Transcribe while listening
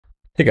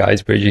Hey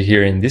guys, Bridget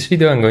here. In this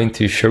video, I'm going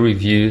to share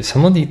with you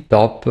some of the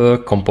top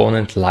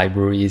component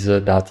libraries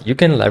that you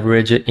can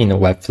leverage in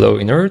Webflow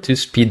in order to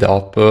speed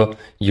up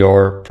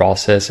your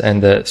process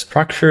and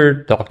structure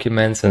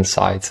documents and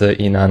sites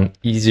in an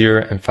easier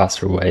and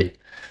faster way.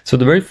 So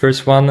the very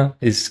first one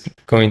is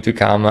going to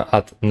come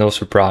at no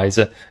surprise,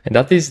 and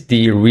that is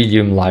the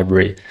Relium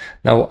library.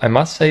 Now, I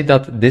must say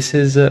that this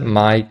is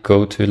my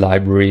go-to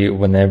library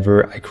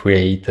whenever I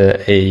create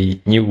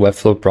a new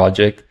Webflow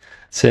project,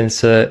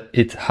 since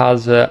it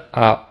has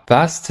a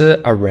vast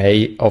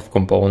array of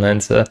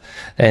components.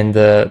 And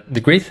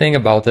the great thing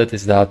about it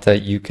is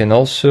that you can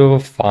also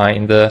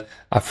find a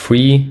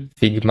free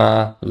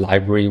Figma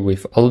library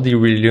with all the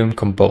Relium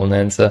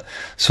components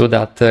so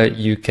that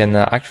you can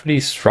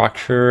actually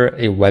structure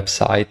a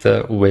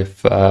website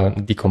with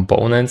the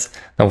components.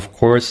 Now, of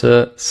course,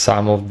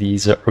 some of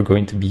these are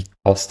going to be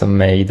custom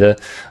made,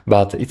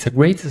 but it's a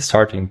great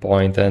starting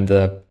point. And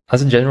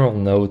as a general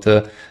note,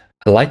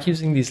 I like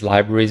using these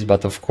libraries,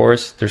 but of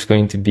course, there's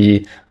going to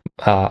be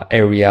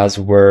areas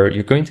where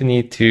you're going to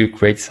need to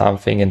create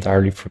something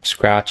entirely from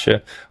scratch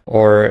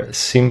or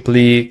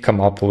simply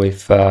come up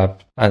with a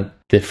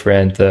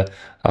different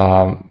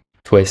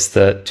twist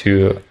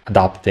to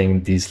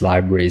adapting these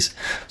libraries.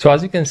 So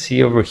as you can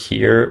see over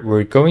here,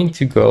 we're going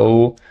to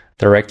go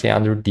directly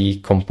under the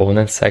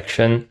component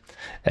section.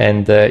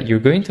 And you're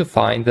going to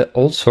find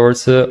all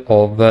sorts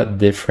of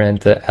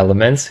different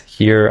elements.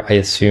 Here, I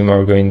assume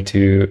are going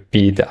to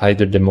be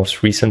either the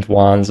most recent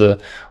ones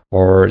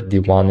or the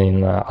one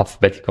in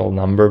alphabetical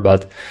number,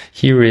 but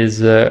here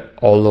is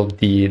all of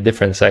the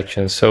different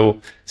sections. So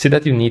see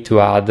that you need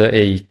to add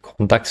a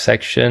contact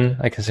section.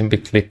 I can simply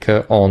click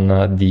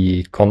on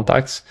the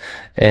contacts,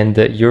 and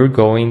you're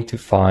going to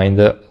find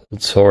all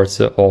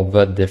sorts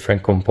of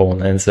different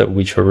components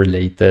which are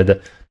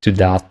related to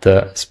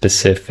that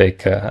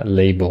specific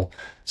label.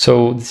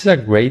 So this is a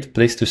great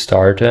place to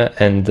start,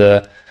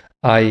 and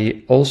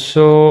I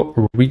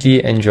also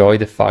really enjoy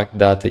the fact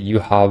that you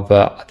have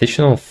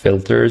additional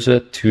filters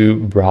to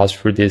browse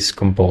through these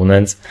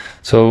components.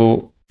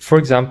 So for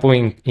example,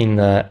 in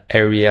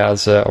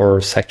areas or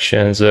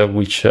sections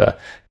which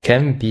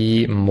can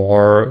be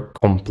more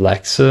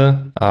complex,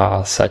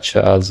 such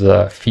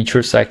as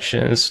feature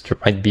sections, there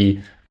might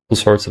be all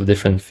sorts of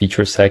different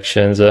feature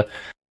sections.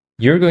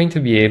 You're going to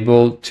be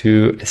able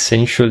to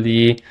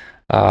essentially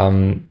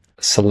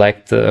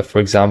select, for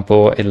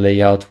example, a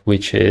layout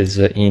which is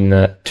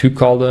in 2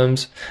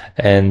 columns,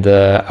 and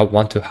I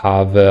want to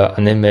have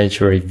an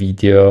image or a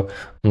video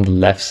on the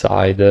left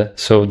side.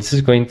 So this is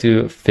going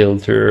to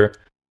filter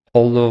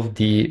all of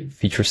the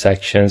feature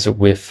sections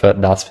with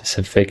that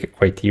specific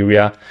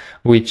criteria,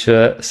 which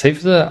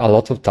saves a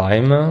lot of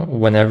time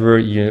whenever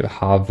you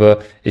have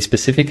a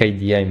specific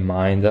idea in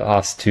mind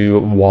as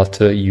to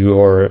what you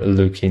are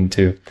looking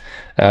to.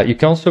 You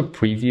can also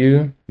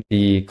preview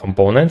the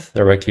component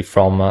directly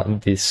from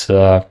this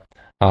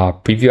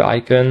preview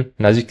icon.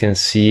 And as you can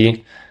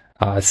see,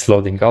 it's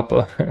loading up.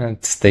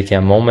 It's taking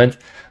a moment,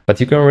 but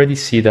you can already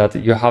see that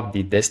you have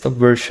the desktop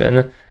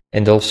version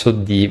and also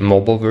the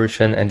mobile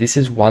version. And this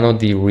is one of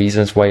the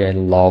reasons why I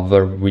love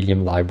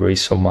Relium library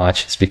so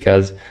much. It's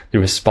because the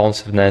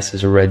responsiveness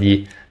is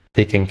already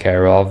taken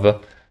care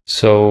of.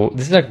 So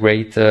this is a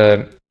great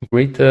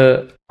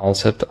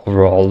concept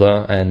overall,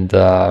 and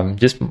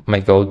just my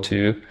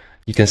go-to.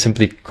 You can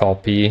simply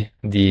copy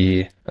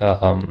the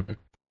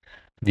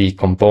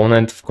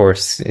component. Of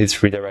course, it's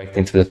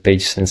redirecting to the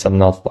page since I'm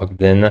not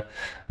logged in.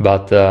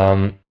 But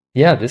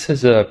yeah, this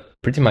is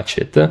pretty much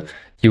it.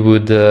 You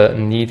would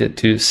need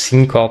to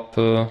sync up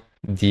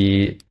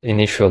the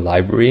initial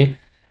library.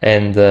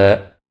 And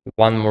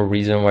one more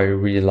reason why I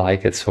really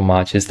like it so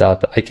much is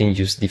that I can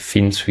use the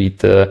theme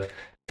suite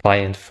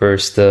client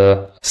first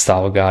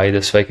style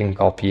guide, so I can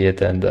copy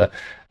it, and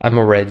I'm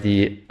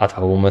already at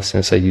home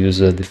since I use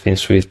the theme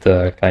suite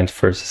client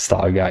first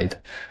style guide.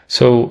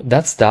 So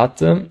that's that.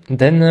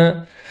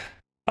 Then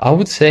I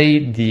would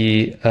say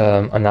the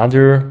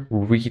another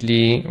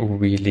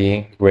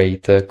really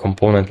great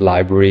component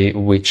library,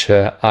 which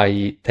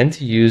I tend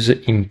to use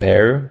in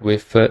pair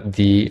with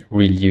the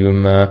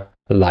Relium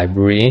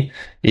library,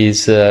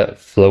 is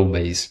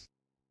Flowbase.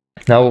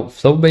 Now,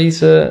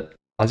 Flowbase,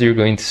 as you're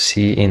going to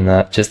see in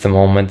just a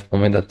moment, the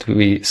moment that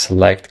we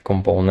select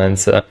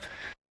components,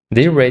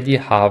 they already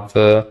have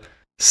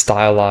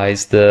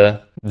stylized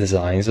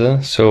designs.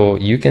 So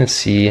you can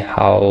see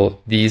how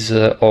these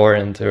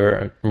aren't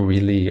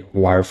really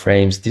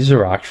wireframes. These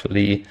are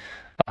actually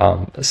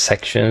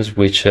sections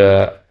which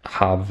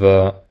have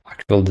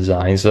actual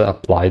designs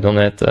applied on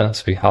it.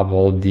 So you have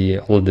all the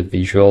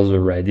visuals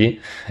already,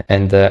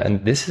 and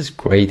this is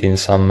great in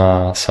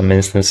some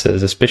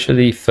instances,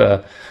 especially if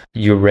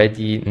you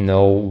already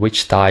know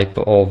which type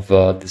of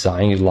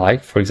design you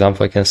like. For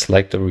example, I can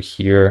select over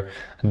here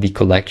the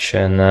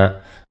collection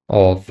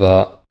of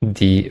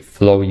the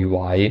Flow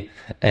UI,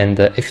 and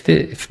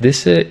if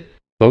this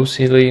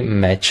closely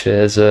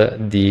matches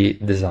the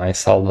design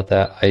style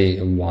that I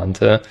want,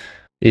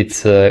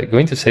 it's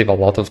going to save a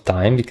lot of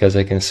time, because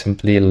I can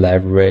simply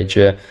leverage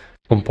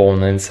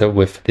components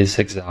with this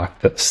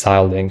exact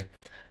styling.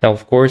 Now,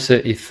 of course,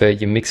 if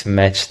you mix and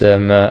match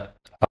them,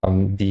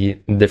 the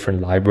different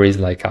libraries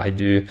like I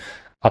do,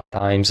 at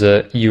times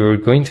you're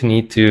going to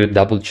need to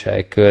double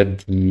check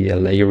the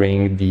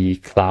layering, the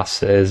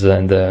classes,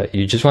 and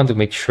you just want to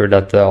make sure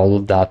that all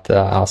of that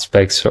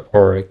aspects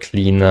are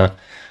clean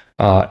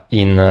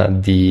in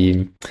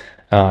the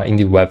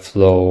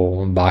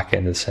Webflow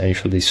backend,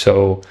 essentially.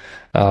 So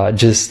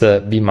just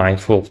be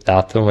mindful of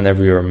that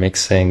whenever you're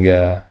mixing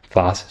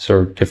classes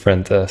or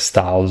different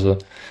styles.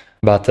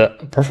 But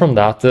apart from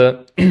that,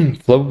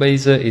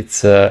 Flowbase,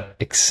 it's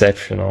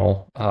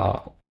exceptional,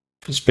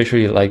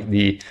 especially like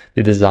the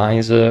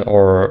designs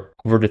or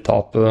over the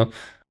top,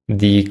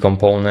 the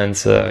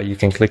components. You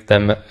can click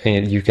them,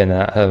 and you can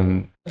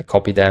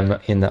copy them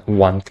in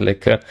one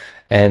click.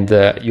 And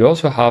you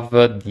also have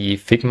the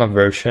Figma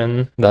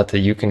version that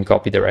you can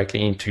copy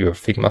directly into your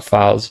Figma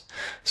files.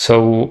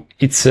 So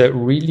it's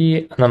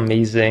really an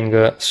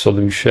amazing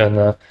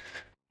solution.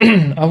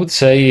 I would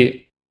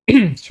say,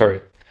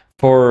 sorry,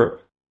 for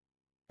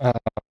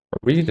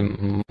really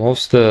the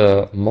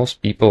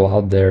most people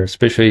out there,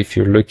 especially if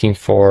you're looking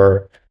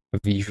for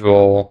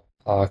visual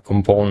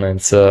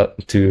components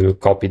to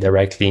copy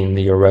directly in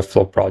your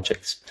Webflow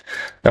projects.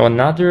 Now,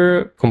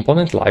 another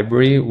component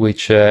library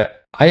which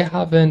I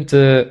haven't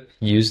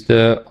used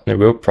on a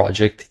real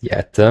project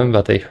yet,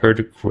 but I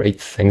heard great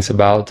things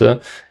about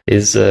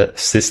is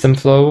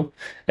SystemFlow.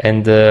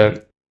 And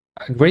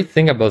a great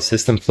thing about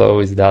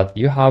SystemFlow is that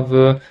you have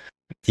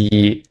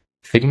the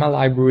Figma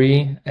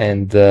library,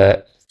 and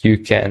you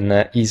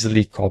can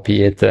easily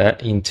copy it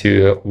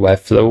into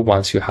Webflow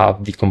once you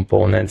have the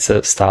components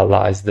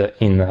stylized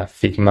in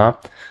Figma.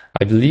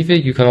 I believe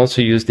you can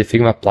also use the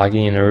Figma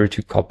plugin in order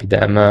to copy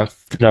them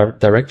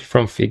directly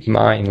from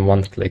Figma in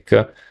one click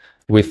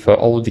with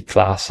all the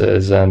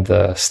classes and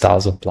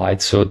styles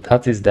applied. So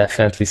that is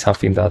definitely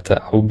something that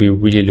I will be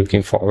really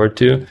looking forward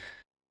to.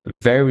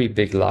 Very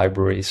big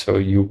library, so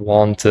you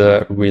won't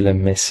really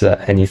miss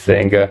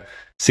anything.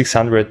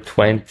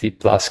 620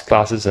 plus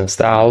classes and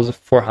styles,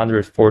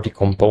 440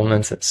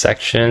 components and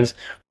sections.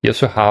 You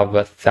also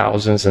have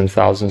thousands and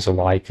thousands of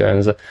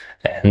icons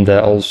and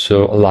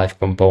also live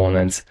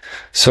components.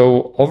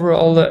 So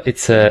overall,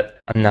 it's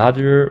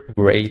another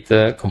great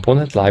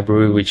component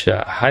library, which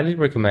I highly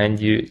recommend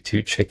you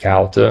to check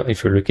out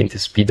if you're looking to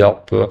speed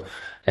up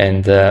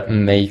and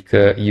make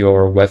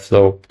your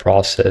Webflow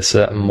process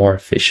more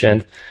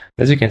efficient.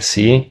 As you can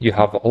see, you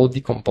have all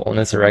the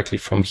components directly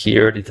from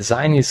here. The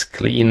design is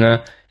clean,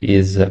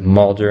 is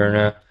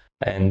modern,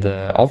 and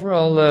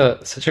overall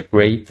such a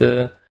great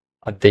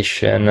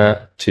addition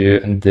to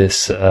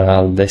this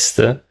list,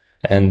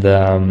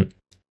 and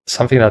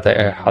something that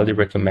I highly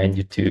recommend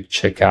you to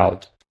check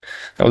out.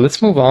 Now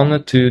let's move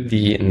on to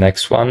the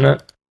next one,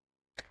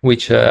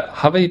 which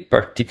have a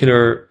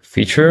particular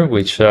feature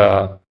which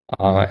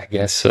I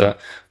guess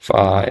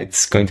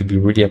it's going to be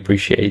really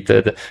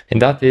appreciated,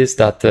 and that is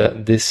that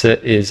this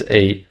is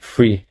a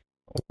free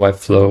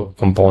Webflow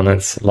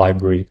components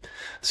library.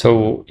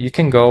 So you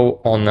can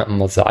go on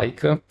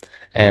Mosaic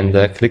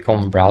and click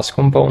on Browse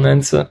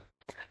Components,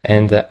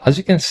 and as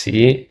you can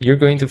see, you're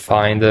going to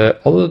find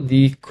all of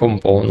the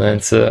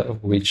components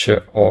which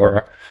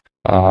are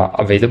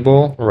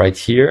available right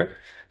here.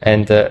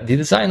 And the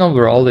design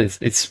overall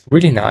it's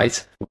really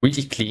nice,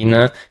 really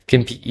clean,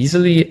 can be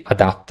easily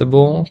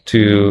adaptable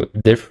to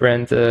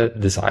different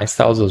design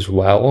styles as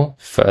well.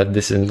 If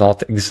this is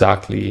not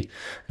exactly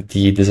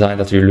the design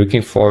that you're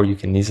looking for, you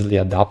can easily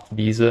adapt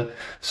these.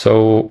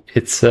 So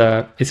it's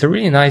a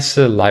really nice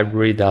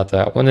library that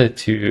I wanted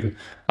to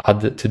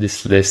add to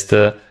this list,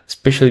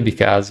 especially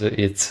because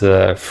it's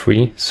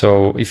free.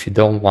 So if you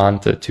don't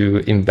want to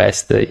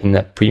invest in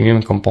a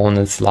premium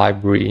components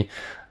library,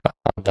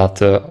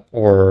 that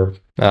or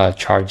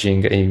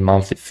charging a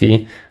monthly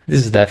fee,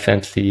 this is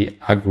definitely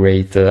a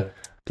great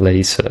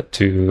place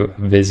to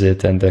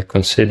visit and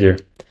consider.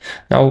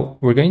 Now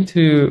we're going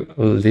to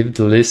leave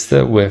the list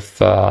with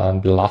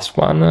the last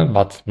one,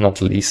 but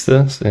not least,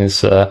 since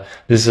this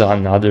is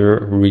another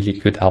really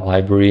good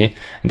library,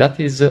 and that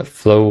is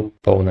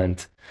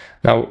Flowponent.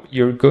 Now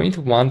you're going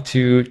to want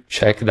to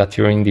check that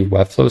you're in the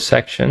Webflow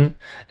section,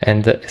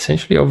 and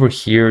essentially over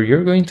here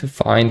you're going to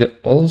find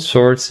all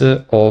sorts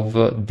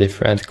of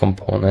different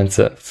components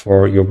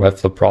for your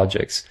Webflow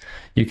projects.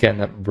 You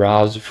can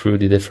browse through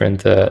the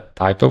different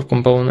type of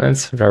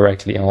components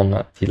directly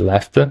on the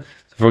left. So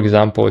for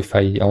example, if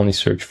I only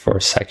search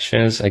for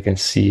sections, I can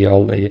see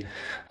only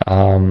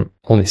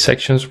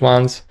sections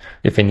ones.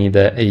 If I need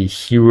a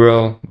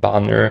hero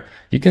banner,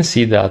 you can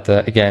see that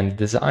again,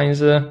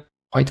 designs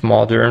quite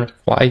modern,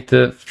 quite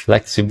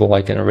flexible.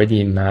 I can already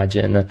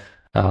imagine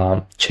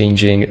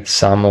changing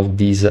some of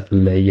these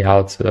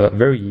layouts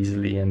very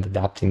easily and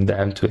adapting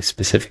them to a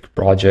specific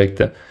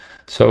project.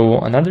 So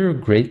another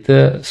great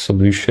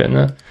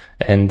solution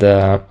and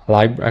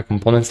a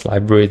components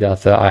library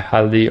that I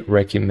highly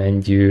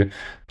recommend you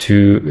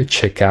to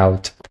check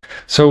out.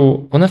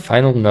 So on a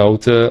final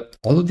note,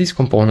 all of these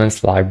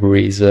components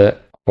libraries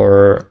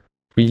are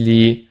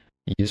really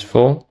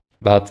useful.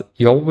 but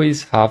you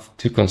always have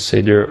to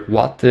consider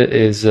what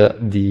is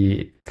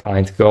the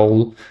client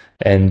goal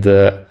and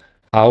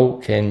how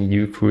can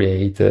you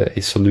create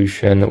a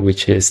solution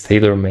which is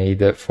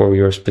tailor-made for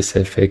your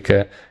specific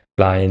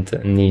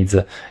client needs.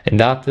 And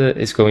that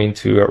is going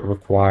to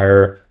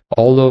require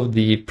all of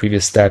the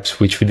previous steps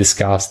which we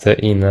discussed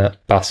in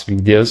past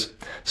videos.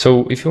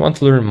 So if you want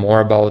to learn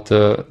more about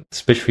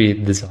especially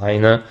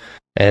design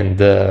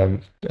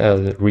and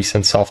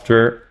recent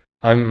software,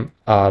 I'm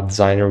a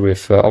designer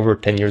with over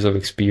 10 years of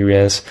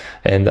experience,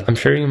 and I'm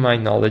sharing my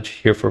knowledge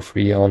here for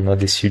free on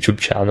this YouTube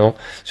channel.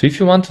 So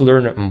if you want to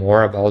learn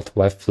more about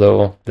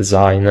Webflow,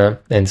 design,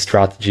 and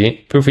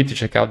strategy, feel free to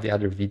check out the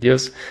other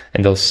videos,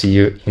 and I'll see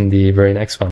you in the very next one.